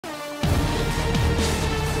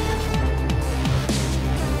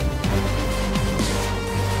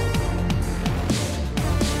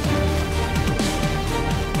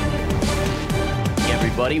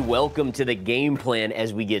everybody. Welcome to the game plan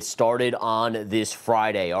as we get started on this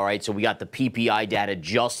Friday. All right, so we got the PPI data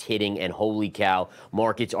just hitting, and holy cow,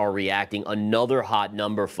 markets are reacting. Another hot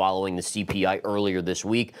number following the CPI earlier this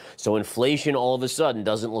week. So inflation all of a sudden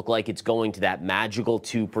doesn't look like it's going to that magical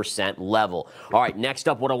 2% level. All right, next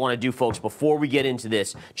up, what I want to do, folks, before we get into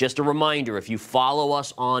this, just a reminder, if you follow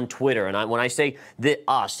us on Twitter, and when I say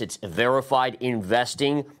it's Verified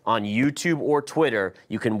Investing on YouTube or Twitter,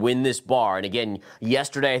 you can win this bar. And again,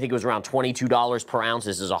 yesterday, I think it was around $22 per ounce.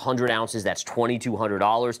 This is 100 ounces. That's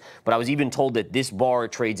 $2,200. But I was even told that this bar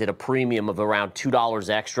trades at a premium of around $2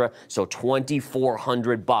 extra. So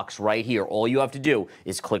 $2,400 right here. All you have to do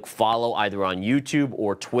is click follow either on YouTube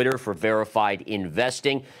or Twitter for Verified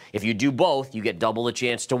Investing. If you do both, you get double the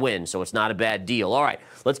chance to win. So it's not a bad deal. All right,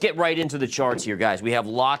 let's get right into the charts here, guys. We have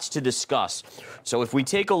lots to discuss. So if we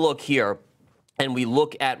take a look here, and we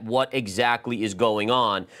look at what exactly is going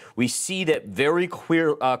on, we see that very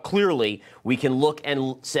clearly we can look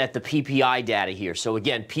and at the PPI data here. So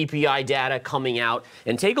again, PPI data coming out,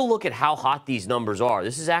 and take a look at how hot these numbers are.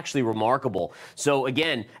 This is actually remarkable. So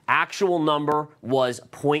again, actual number was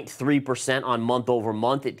 0.3% on month over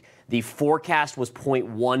month. The forecast was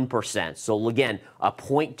 0.1%. So again, a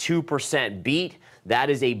 0.2% beat. That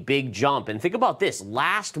is a big jump. And think about this.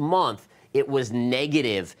 Last month, it was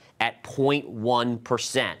negative at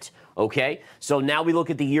 0.1%. Okay, so now we look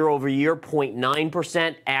at the year over year,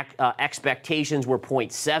 0.9%. Expectations were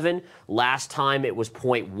 0.7. Last time it was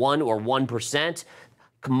 0.1 or 1%.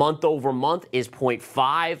 Month over month is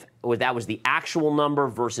 0.5. That was the actual number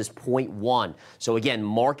versus 0.1. So again,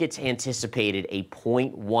 markets anticipated a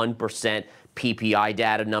 0.1% PPI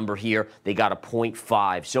data number here. They got a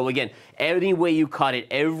 0.5. So again, any way you cut it,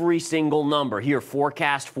 every single number here,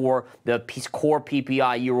 forecast for the core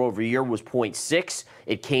PPI year over year was 0.6.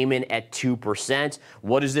 It came in at 2%.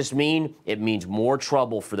 What does this mean? It means more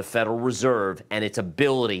trouble for the Federal Reserve and its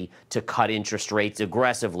ability to cut interest rates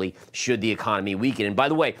aggressively should the economy weaken. And by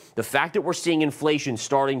the way, the fact that we're seeing inflation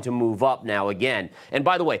starting to move up now again, and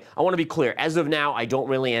by the way, I want to be clear, as of now, I don't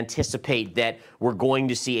really anticipate that we're going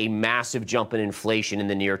to see a massive jump in inflation in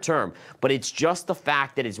the near term. But it's just the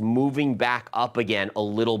fact that it's moving back up again a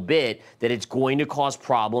little bit that it's going to cause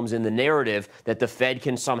problems in the narrative that the Fed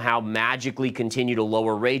can somehow magically continue to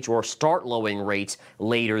lower rates or start lowering rates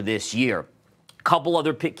later this year. Couple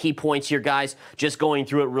other key points here, guys. Just going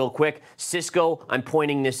through it real quick. Cisco, I'm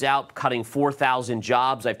pointing this out, cutting 4,000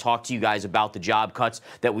 jobs. I've talked to you guys about the job cuts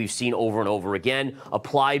that we've seen over and over again.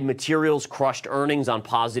 Applied Materials crushed earnings on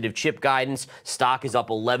positive chip guidance. Stock is up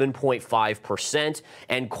 11.5%.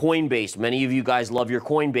 And Coinbase, many of you guys love your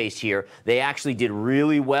Coinbase here. They actually did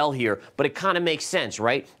really well here, but it kind of makes sense,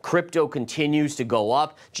 right? Crypto continues to go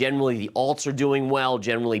up. Generally, the alts are doing well.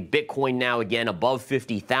 Generally, Bitcoin now again above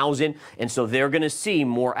 50,000. And so they're going to see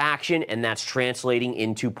more action, and that's translating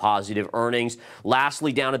into positive earnings.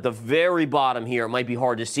 Lastly, down at the very bottom here, it might be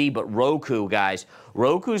hard to see, but ROKU, guys.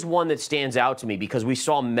 ROKU's one that stands out to me because we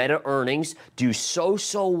saw Meta earnings do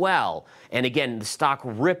so well. And again, the stock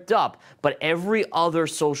ripped up, but every other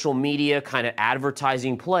social media kind of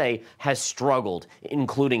advertising play has struggled,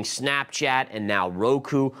 including Snapchat and now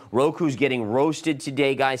Roku. Roku's getting roasted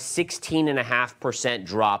today, guys. 16.5%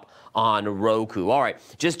 drop on Roku. All right,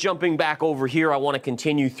 just jumping back over here, I want to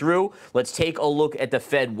continue through. Let's take a look at the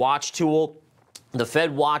Fed Watch tool. The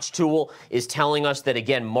Fed Watch tool is telling us that,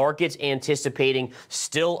 again, markets anticipating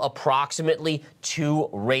still approximately 4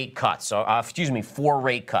 rate cuts.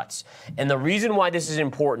 And the reason why this is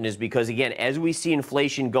important is because, again, as we see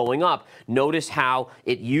inflation going up, notice how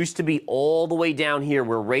it used to be all the way down here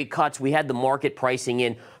where rate cuts, we had the market pricing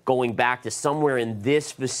in going back to somewhere in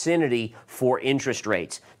this vicinity for interest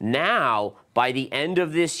rates. Now, by the end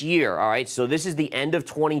of this year, all right, so this is the end of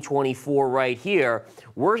 2024 right here,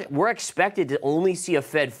 we're expected to only see a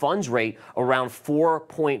Fed funds rate around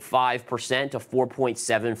 4.5% to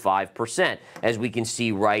 4.75%, as we can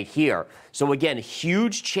see right here. So again,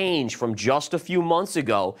 huge change from just a few months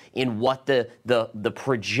ago in what the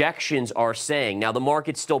projections are saying. Now, the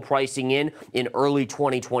market's still pricing in early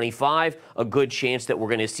 2025, a good chance that we're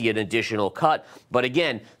going to see an additional cut. But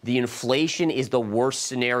again, the inflation is the worst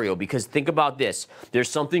scenario because think about this. There's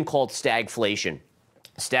something called stagflation.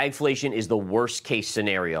 Stagflation is the worst case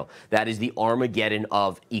scenario. That is the Armageddon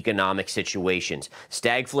of economic situations.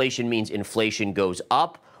 Stagflation means inflation goes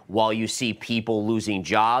up while you see people losing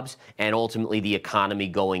jobs and ultimately the economy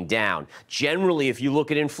going down. Generally, if you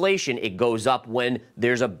look at inflation, it goes up when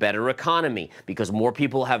there's a better economy because more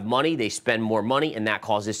people have money, they spend more money, and that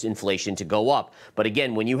causes inflation to go up. But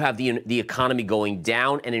again, when you have the economy going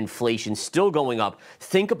down and inflation still going up,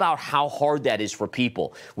 think about how hard that is for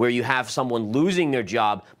people, where you have someone losing their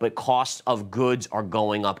job, but costs of goods are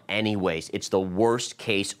going up anyways. It's the worst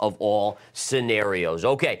case of all scenarios.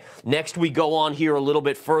 Okay, next we go on here a little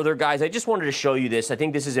bit further, guys. I just wanted to show you this. I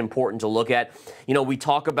think this is important to look at. You know, we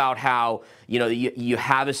talk about how, you know, you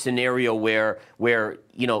have a scenario where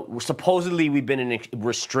you know, supposedly we've been in a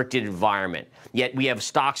restricted environment, yet we have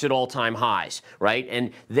stocks at all-time highs, right?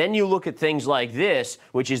 And then you look at things like this,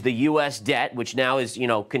 which is the U.S. debt, which now is, you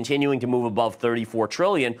know, continuing to move above 34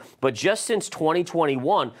 trillion. But just since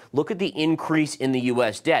 2021, look at the increase in the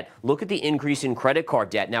U.S. debt. Look at the increase in credit card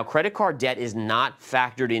debt. Now, credit card debt is not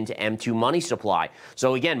factored into M2 money supply.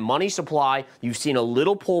 So again, money supply, you've seen a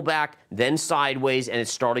little pullback, then sideways, and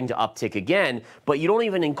it's starting to uptick again. But you don't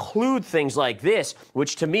even include things like this,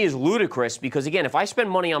 which to me is ludicrous because, again, if I spend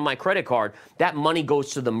money on my credit card, that money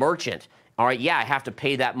goes to the merchant. All right, yeah, I have to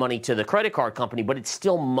pay that money to the credit card company, but it's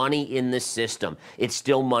still money in the system. It's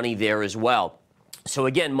still money there as well. So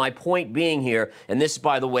again, my point being here, and this,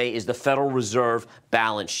 by the way, is the Federal Reserve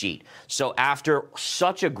balance sheet. So after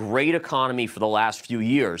such a great economy for the last few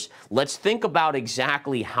years, let's think about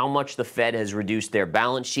exactly how much the Fed has reduced their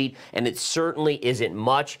balance sheet, and it certainly isn't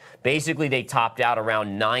much. Basically, they topped out around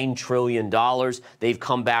 $9 trillion. They've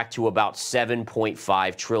come back to about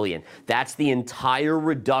 $7.5 trillion. That's the entire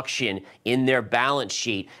reduction in their balance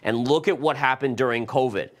sheet. And look at what happened during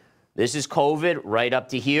COVID. This is COVID right up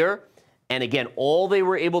to here. And again, all they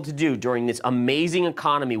were able to do during this amazing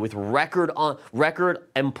economy with record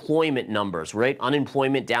employment numbers, right?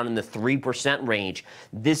 Unemployment down in the 3% range.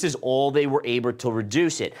 This is all they were able to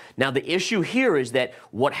reduce it. Now, the issue here is that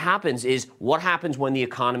what happens when the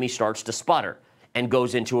economy starts to sputter and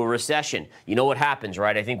goes into a recession? You know what happens,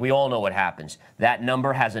 right? I think we all know what happens. That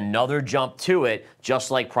number has another jump to it,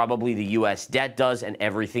 just like probably the U.S. debt does and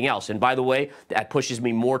everything else. And by the way, that pushes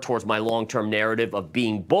me more towards my long-term narrative of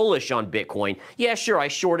being bullish on Bitcoin. Yeah, sure, I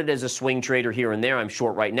shorted as a swing trader here and there. I'm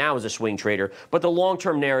short right now as a swing trader, but the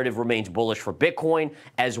long-term narrative remains bullish for Bitcoin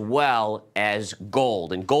as well as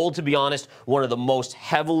gold. And gold, to be honest, one of the most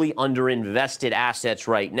heavily underinvested assets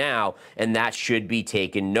right now, and that should be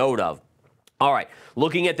taken note of. All right,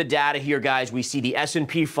 looking at the data here, guys, we see the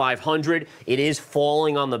S&P 500. It is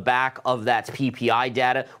falling on the back of that PPI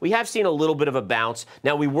data. We have seen a little bit of a bounce.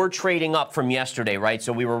 Now, we were trading up from yesterday, right?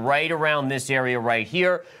 So we were right around this area right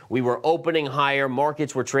here. We were opening higher.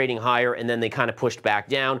 Markets were trading higher, and then they kind of pushed back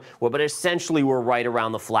down. Well, but essentially, we're right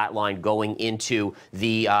around the flat line going into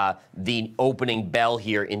the opening bell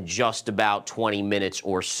here in just about 20 minutes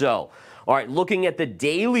or so. All right, looking at the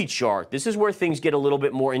daily chart, this is where things get a little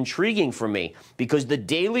bit more intriguing for me because the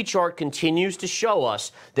daily chart continues to show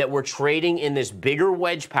us that we're trading in this bigger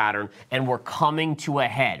wedge pattern and we're coming to a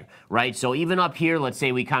head, right? So even up here, let's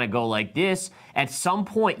say we kind of go like this. At some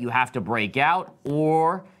point, you have to break out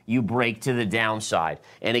or you break to the downside.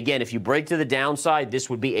 And again, if you break to the downside, this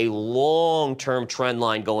would be a long-term trend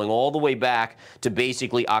line going all the way back to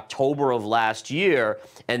basically October of last year.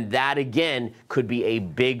 And that, again, could be a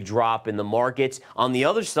big drop in the markets. On the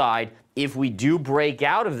other side, if we do break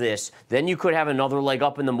out of this, then you could have another leg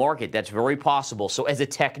up in the market. That's very possible. So as a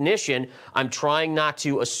technician, I'm trying not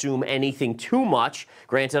to assume anything too much.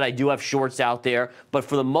 Granted, I do have shorts out there, but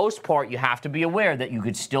for the most part, you have to be aware that you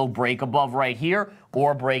could still break above right here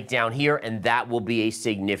or break down here, and that will be a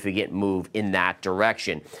significant move in that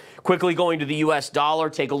direction. Quickly going to the U.S. dollar,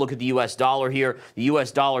 take a look at the U.S. dollar here. The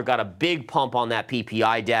U.S. dollar got a big pump on that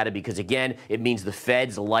PPI data because, again, it means the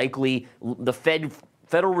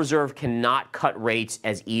Federal Reserve cannot cut rates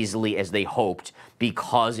as easily as they hoped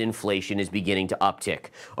because inflation is beginning to uptick.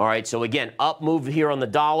 All right, so again, up move here on the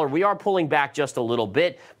dollar. We are pulling back just a little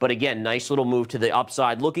bit, but again, nice little move to the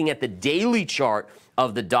upside. Looking at the daily chart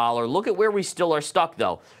of the dollar, look at where we still are stuck,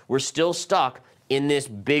 though. We're still stuck in this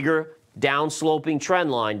bigger downsloping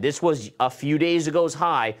trend line. This was a few days ago's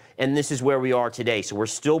high, and this is where we are today. So we're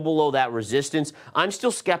still below that resistance. I'm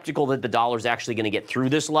still skeptical that the dollar's actually going to get through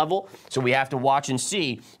this level. So we have to watch and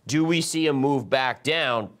see, do we see a move back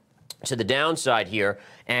down to the downside here?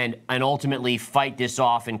 and ultimately fight this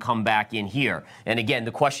off and come back in here. And again,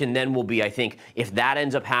 the question then will be, I think, if that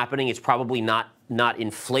ends up happening, it's probably not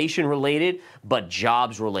inflation related, but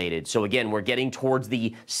jobs related. So again, we're getting towards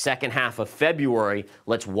the second half of February.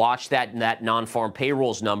 Let's watch that non-farm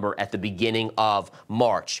payrolls number at the beginning of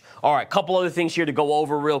March. All right, couple other things here to go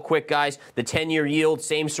over real quick, guys. The 10-year yield,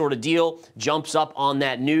 same sort of deal, jumps up on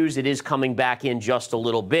that news. It is coming back in just a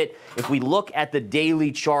little bit. If we look at the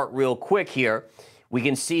daily chart real quick here, we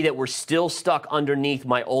can see that we're still stuck underneath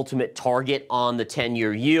my ultimate target on the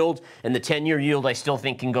 10-year yield. And the 10-year yield, I still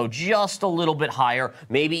think, can go just a little bit higher,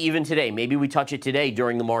 maybe even today. Maybe we touch it today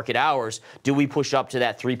during the market hours. Do we push up to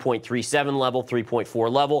that 3.37 level, 3.4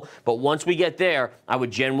 level? But once we get there, I would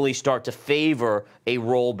generally start to favor a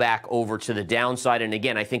rollback over to the downside. And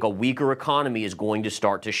again, I think a weaker economy is going to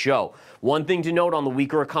start to show. One thing to note on the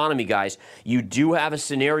weaker economy, guys, you do have a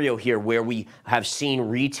scenario here where we have seen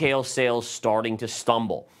retail sales starting to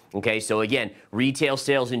stumble. Okay, so again, retail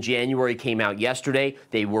sales in January came out yesterday.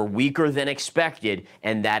 They were weaker than expected,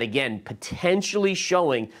 and that, again, potentially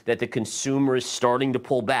showing that the consumer is starting to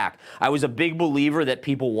pull back. I was a big believer that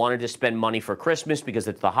people wanted to spend money for Christmas because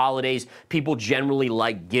it's the holidays. People generally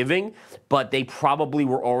like giving, but they probably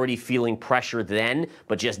were already feeling pressure then,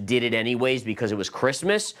 but just did it anyways because it was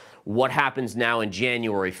Christmas. What happens now in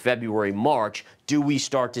January, February, March? Do we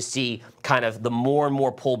start to see kind of the more and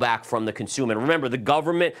more pullback from the consumer? And remember, the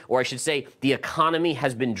government, or I should say the economy,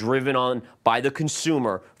 has been driven on by the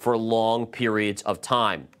consumer for long periods of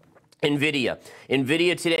time. NVIDIA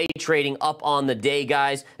today trading up on the day,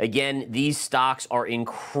 guys. Again, these stocks are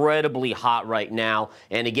incredibly hot right now.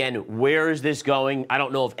 And again, where is this going? I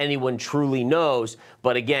don't know if anyone truly knows,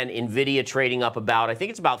 but again, NVIDIA trading up about, I think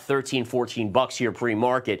it's about 13, 14 bucks here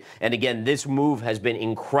pre-market. And again, this move has been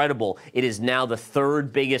incredible. It is now the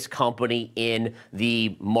third biggest company in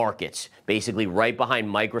the markets, basically right behind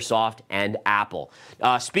Microsoft and Apple.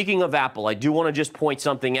 Speaking of Apple, I do want to just point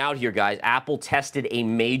something out here, guys. Apple tested a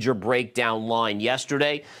major breakdown line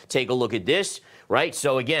yesterday. Take a look at this, right?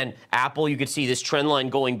 So again, Apple, you can see this trend line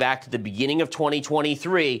going back to the beginning of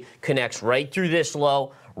 2023, connects right through this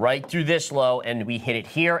low, and we hit it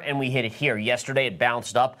here and we hit it here. Yesterday it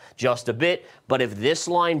bounced up just a bit, but if this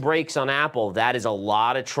line breaks on Apple, that is a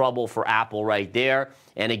lot of trouble for Apple right there.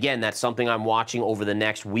 And again, that's something I'm watching over the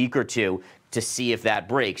next week or two to see if that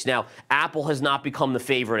breaks. Now, Apple has not become the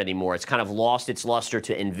favorite anymore. It's kind of lost its luster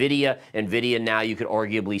to NVIDIA. NVIDIA now, you could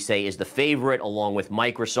arguably say, is the favorite along with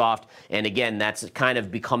Microsoft. And again, that's kind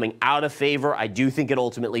of becoming out of favor. I do think it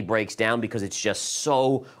ultimately breaks down because it's just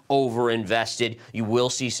so overinvested. You will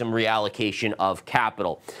see some reallocation of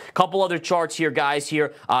capital. Couple other charts here, guys,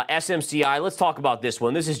 here. SMCI, let's talk about this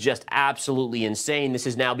one. This is just absolutely insane. This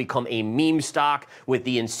has now become a meme stock with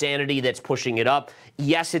the insanity that's pushing it up.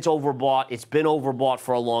 Yes, it's overbought. It's been overbought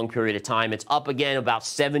for a long period of time. It's up again about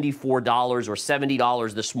 $74 or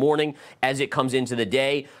 $70 this morning as it comes into the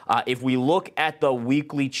day. If we look at the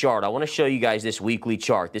weekly chart, I want to show you guys this weekly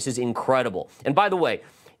chart. This is incredible. And by the way,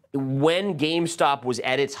 when GameStop was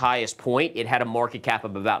at its highest point, it had a market cap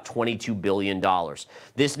of about $22 billion.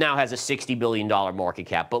 This now has a $60 billion market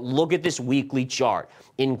cap. But look at this weekly chart.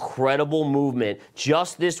 Incredible movement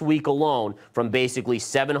just this week alone from basically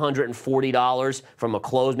 $740 from a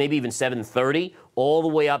close, maybe even $730, all the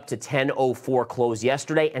way up to $10.04 close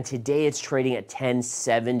yesterday. And today it's trading at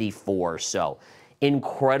 $10.74. So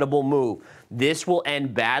incredible move. This will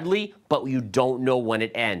end badly, but you don't know when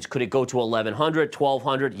it ends. Could it go to 1,100,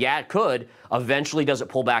 1,200? Yeah, it could. Eventually, does it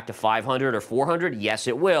pull back to 500 or 400? Yes,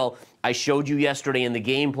 it will. I showed you yesterday in the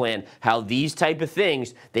game plan how these type of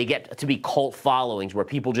things, they get to be cult followings where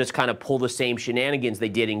people just kind of pull the same shenanigans they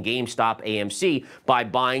did in GameStop, AMC by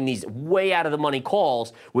buying these way out of the money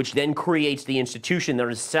calls, which then creates the institution that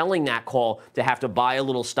is selling that call to have to buy a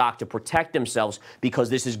little stock to protect themselves because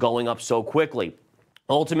this is going up so quickly.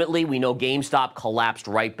 Ultimately, we know GameStop collapsed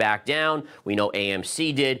right back down. We know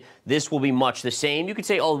AMC did. This will be much the same. You could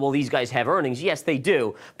say, oh, well, these guys have earnings. Yes, they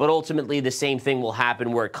do. But ultimately, the same thing will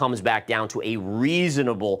happen where it comes back down to a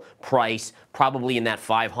reasonable price, probably in that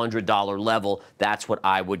 $500 level. That's what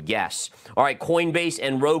I would guess. All right, Coinbase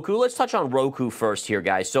and ROKU. Let's touch on ROKU first here,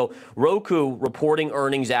 guys. So ROKU reporting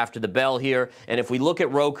earnings after the bell here. And if we look at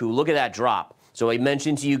ROKU, look at that drop. So I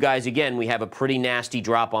mentioned to you guys again, we have a pretty nasty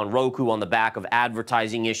drop on ROKU on the back of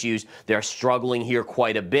advertising issues. They're struggling here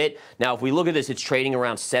quite a bit. Now, if we look at this, it's trading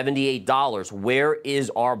around $78. Where is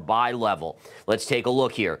our buy level? Let's take a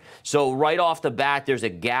look here. So right off the bat, there's a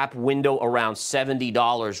gap window around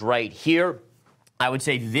 $70 right here. I would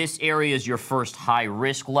say this area is your first high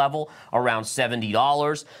risk level, around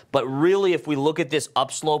 $70. But really, if we look at this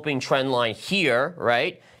upsloping trend line here,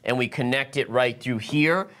 right, and we connect it right through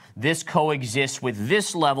here, this coexists with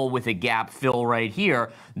this level with a gap fill right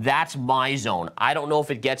here. That's my zone. I don't know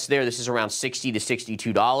if it gets there. This is around $60 to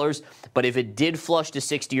 $62. But if it did flush to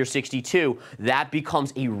 60 or 62, that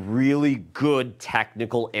becomes a really good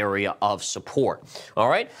technical area of support. All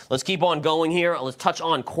right, let's keep on going here. Let's touch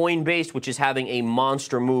on Coinbase, which is having a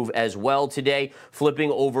monster move as well today.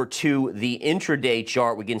 Flipping over to the intraday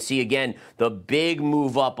chart, we can see again the big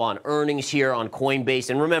move up on earnings here on Coinbase.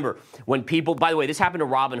 And remember, when people, by the way, this happened to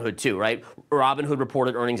Robinhood too, right? Robinhood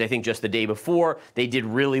reported earnings, I think, just the day before. They did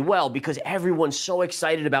really well because everyone's so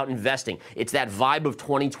excited about investing. It's that vibe of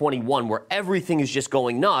 2021 where everything is just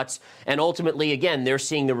going nuts. And ultimately, again, they're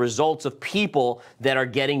seeing the results of people that are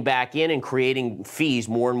getting back in and creating fees,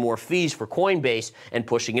 more and more fees for Coinbase and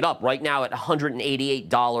pushing it up. Right now at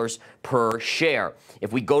 $188 per share.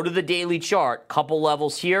 If we go to the daily chart, couple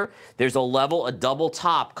levels here, there's a level, a double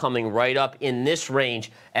top coming right up in this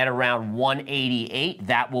range at around 188.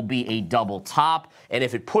 That will be a double top. And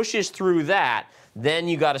if it pushes through that, then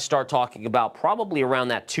you got to start talking about probably around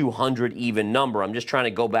that 200 even number. I'm just trying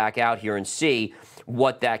to go back out here and see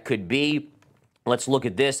what that could be. Let's look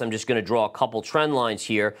at this. I'm just going to draw a couple trend lines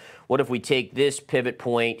here. What if we take this pivot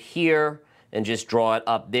point here and just draw it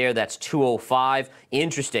up there? That's 205.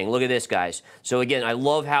 Interesting. Look at this, guys. So again, I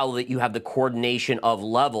love how that you have the coordination of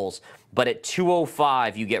levels, but at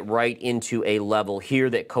 205, you get right into a level here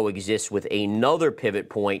that coexists with another pivot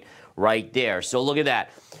point right there. So look at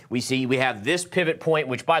that. We have this pivot point,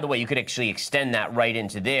 which, by the way, you could actually extend that right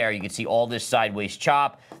into there. You can see all this sideways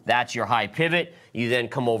chop. That's your high pivot. You then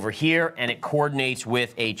come over here, and it coordinates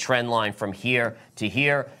with a trend line from here to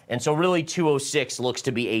here. And so really 206 looks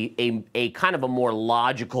to be a kind of a more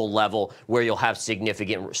logical level where you'll have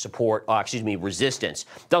significant support, resistance.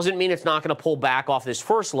 Doesn't mean it's not going to pull back off this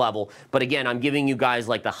first level, but again, I'm giving you guys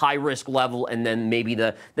like the high risk level and then maybe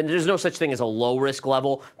then there's no such thing as a low risk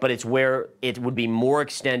level, but it's where it would be more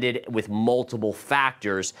extended with multiple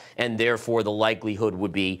factors, and therefore the likelihood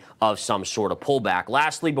would be of some sort of pullback.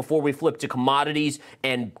 Lastly, before we flip to commodities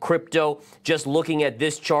and crypto, just looking at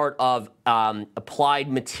this chart of applied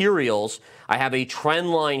materials, I have a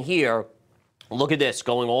trend line here. Look at this,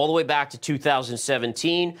 going all the way back to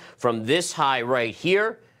 2017 from this high right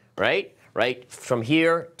here, right? From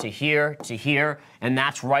here to here to here, and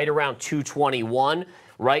that's right around 221.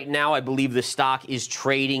 Right now, I believe the stock is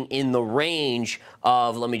trading in the range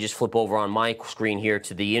of, let me just flip over on my screen here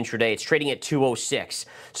to the intraday. It's trading at 206.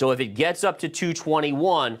 So if it gets up to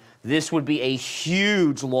 221, this would be a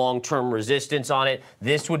huge long-term resistance on it.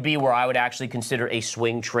 This would be where I would actually consider a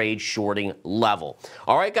swing trade shorting level.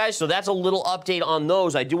 All right, guys, so that's a little update on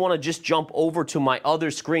those. I do want to just jump over to my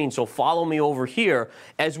other screen, so follow me over here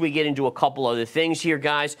as we get into a couple other things here,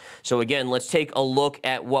 guys. So again, let's take a look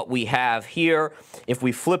at what we have here. If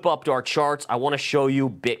we flip up to our charts, I want to show you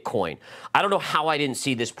Bitcoin. I don't know how I didn't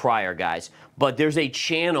see this prior, guys, but there's a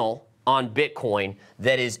channel on Bitcoin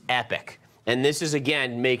that is epic. And this is,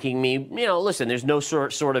 again, making me, listen, there's no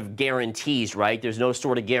sort of guarantees, right? There's no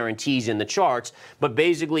sort of guarantees in the charts. But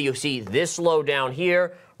basically, you see this low down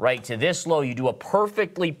here, right to this low. You do a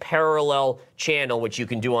perfectly parallel channel, which you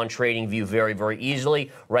can do on TradingView very, very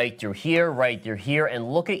easily, right through here,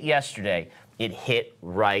 and look at yesterday. It hit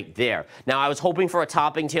right there. Now, I was hoping for a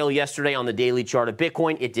topping tail yesterday on the daily chart of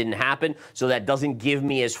Bitcoin. It didn't happen, so that doesn't give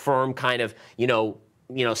me as firm kind of,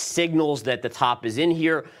 signals that the top is in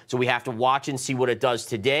here. So we have to watch and see what it does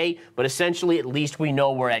today. But essentially, at least we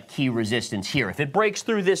know we're at key resistance here. If it breaks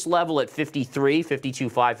through this level at 53,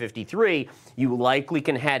 52.5, 53, you likely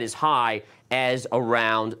can head as high as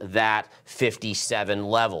around that 57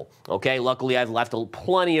 level. Okay, luckily I've left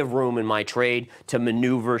plenty of room in my trade to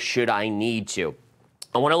maneuver should I need to.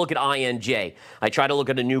 I want to look at INJ. I try to look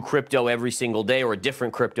at a new crypto every single day or a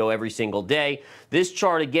different crypto every single day. This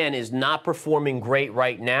chart, again, is not performing great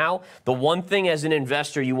right now. The one thing as an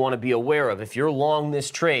investor you want to be aware of, if you're long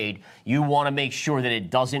this trade, you want to make sure that it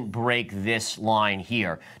doesn't break this line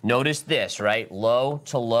here. Notice this, right? Low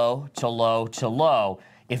to low to low to low.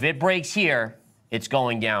 If it breaks here, it's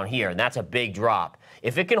going down here, and that's a big drop.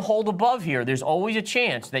 If it can hold above here, there's always a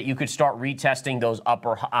chance that you could start retesting those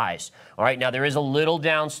upper highs. All right, now there is a little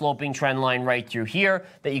down sloping trend line right through here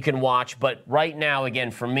that you can watch, but right now, again,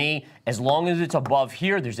 for me, as long as it's above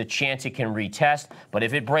here, there's a chance it can retest, but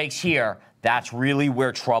if it breaks here, that's really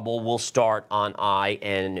where trouble will start on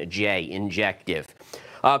INJ, injective.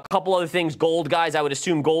 A couple other things. Gold, guys, I would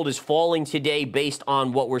assume gold is falling today based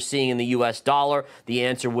on what we're seeing in the U.S. dollar. The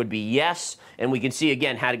answer would be yes. And we can see,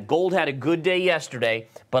 again, gold had a good day yesterday,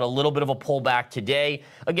 but a little bit of a pullback today.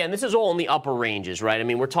 Again, this is all in the upper ranges, right? I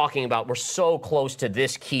mean, we're talking about we're so close to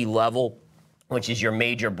this key level, which is your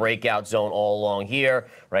major breakout zone all along here,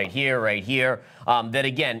 right here, that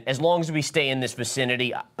again, as long as we stay in this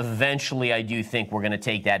vicinity, eventually I do think we're going to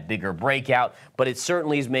take that bigger breakout, but it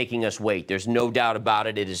certainly is making us wait. There's no doubt about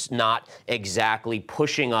it. It is not exactly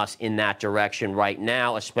pushing us in that direction right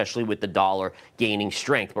now, especially with the dollar gaining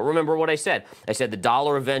strength. But remember what I said. I said the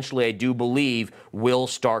dollar eventually, I do believe, will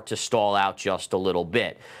start to stall out just a little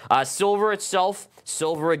bit. Silver itself,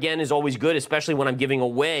 silver again is always good, especially when I'm giving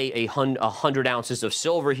away 100 ounces of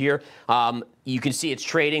silver here. You can see it's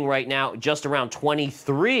trading right now just around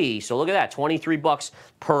 23. So look at that, 23 bucks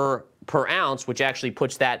per ounce, which actually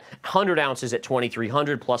puts that 100 ounces at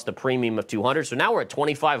 2,300 plus the premium of 200. So now we're at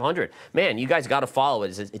 2,500. Man, you guys got to follow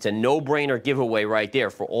it. It's a no-brainer giveaway right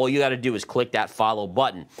there. For all you got to do is click that follow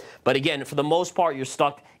button. But again, for the most part, you're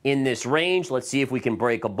stuck in this range. Let's see if we can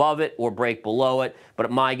break above it or break below it.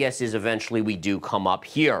 But my guess is eventually we do come up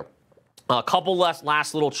here. A couple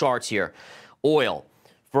last little charts here. Oil.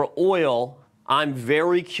 For oil, I'm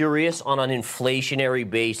very curious on an inflationary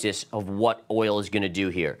basis of what oil is going to do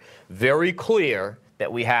here. Very clear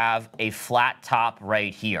that we have a flat top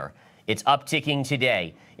right here. It's upticking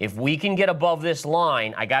today. If we can get above this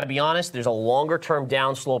line, I got to be honest, there's a longer-term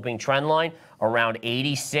downsloping trend line around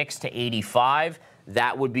 86 to 85.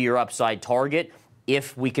 That would be your upside target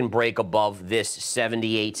if we can break above this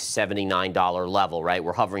 $78 to $79 level, right?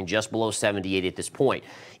 We're hovering just below 78 at this point.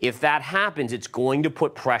 If that happens, it's going to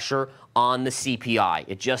put pressure on the CPI.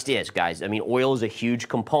 It just is, guys. I mean, oil is a huge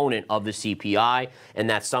component of the CPI, and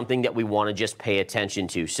that's something that we want to just pay attention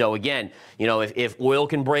to. So again, you know, if oil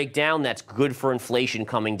can break down, that's good for inflation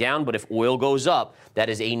coming down, but if oil goes up, that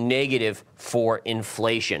is a negative for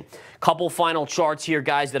inflation. Couple final charts here,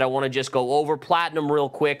 guys, that I want to just go over. Platinum real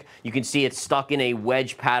quick. You can see it's stuck in a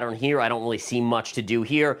wedge pattern here. I don't really see much to do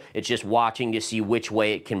here. It's just watching to see which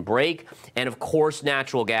way it can break. And of course,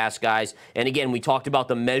 natural gas, guys. And again, we talked about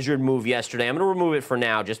the measured move yesterday. I'm going to remove it for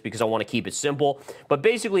now just because I want to keep it simple. But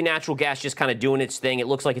basically, natural gas just kind of doing its thing. It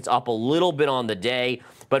looks like it's up a little bit on the day.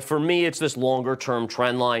 But for me, it's this longer-term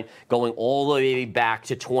trend line going all the way back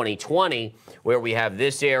to 2020, where we have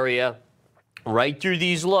this area right through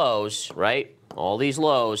these lows, right? All these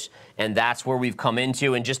lows, and that's where we've come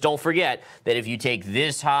into. And just don't forget that if you take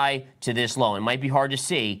this high to this low, it might be hard to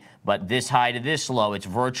see, but this high to this low, it's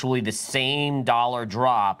virtually the same dollar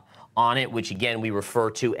drop on it, which again we refer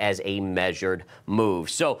to as a measured move.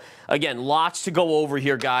 So again, lots to go over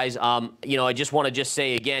here, guys. You know, I just want to just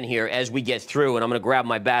say again here as we get through, and I'm going to grab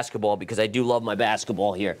my basketball because I do love my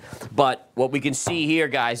basketball here. But what we can see here,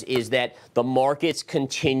 guys, is that the market's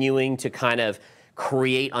continuing to kind of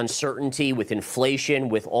create uncertainty with inflation,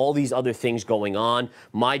 with all these other things going on.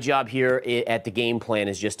 My job here at the game plan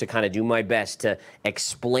is just to kind of do my best to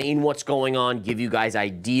explain what's going on, give you guys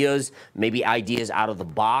ideas, maybe ideas out of the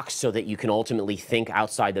box so that you can ultimately think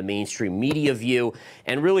outside the mainstream media view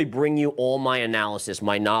and really bring you all my analysis,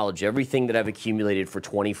 my knowledge, everything that I've accumulated for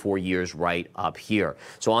 24 years right up here.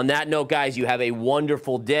 So on that note, guys, you have a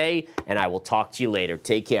wonderful day, and I will talk to you later.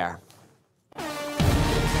 Take care.